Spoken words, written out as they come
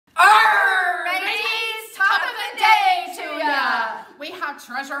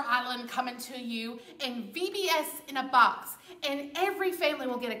Treasure Island coming to you in VBS in a box. And every family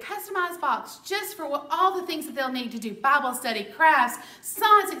will get a customized box just for all the things that they'll need to do. Bible study, crafts,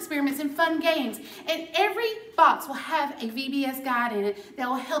 science experiments, and fun games. And every box will have a VBS guide in it that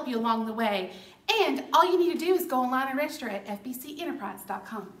will help you along the way. And all you need to do is go online and register at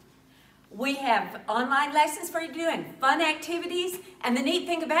fbcenterprise.com. We have online lessons for you to do and fun activities. And the neat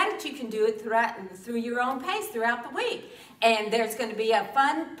thing about it, you can do it through your own pace throughout the week. And there's going to be a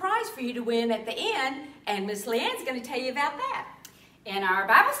fun prize for you to win at the end. And Miss Leanne's going to tell you about that. In our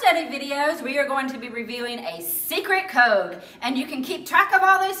Bible study videos, we are going to be reviewing a secret code. And you can keep track of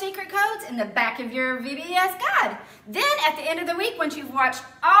all those secret codes in the back of your VBS guide. Then at the end of the week, once you've watched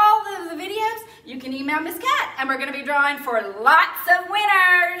all of the videos, you can email Miss Kat, and we're going to be drawing for lots of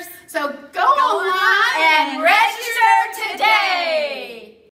winners. So go online and register today.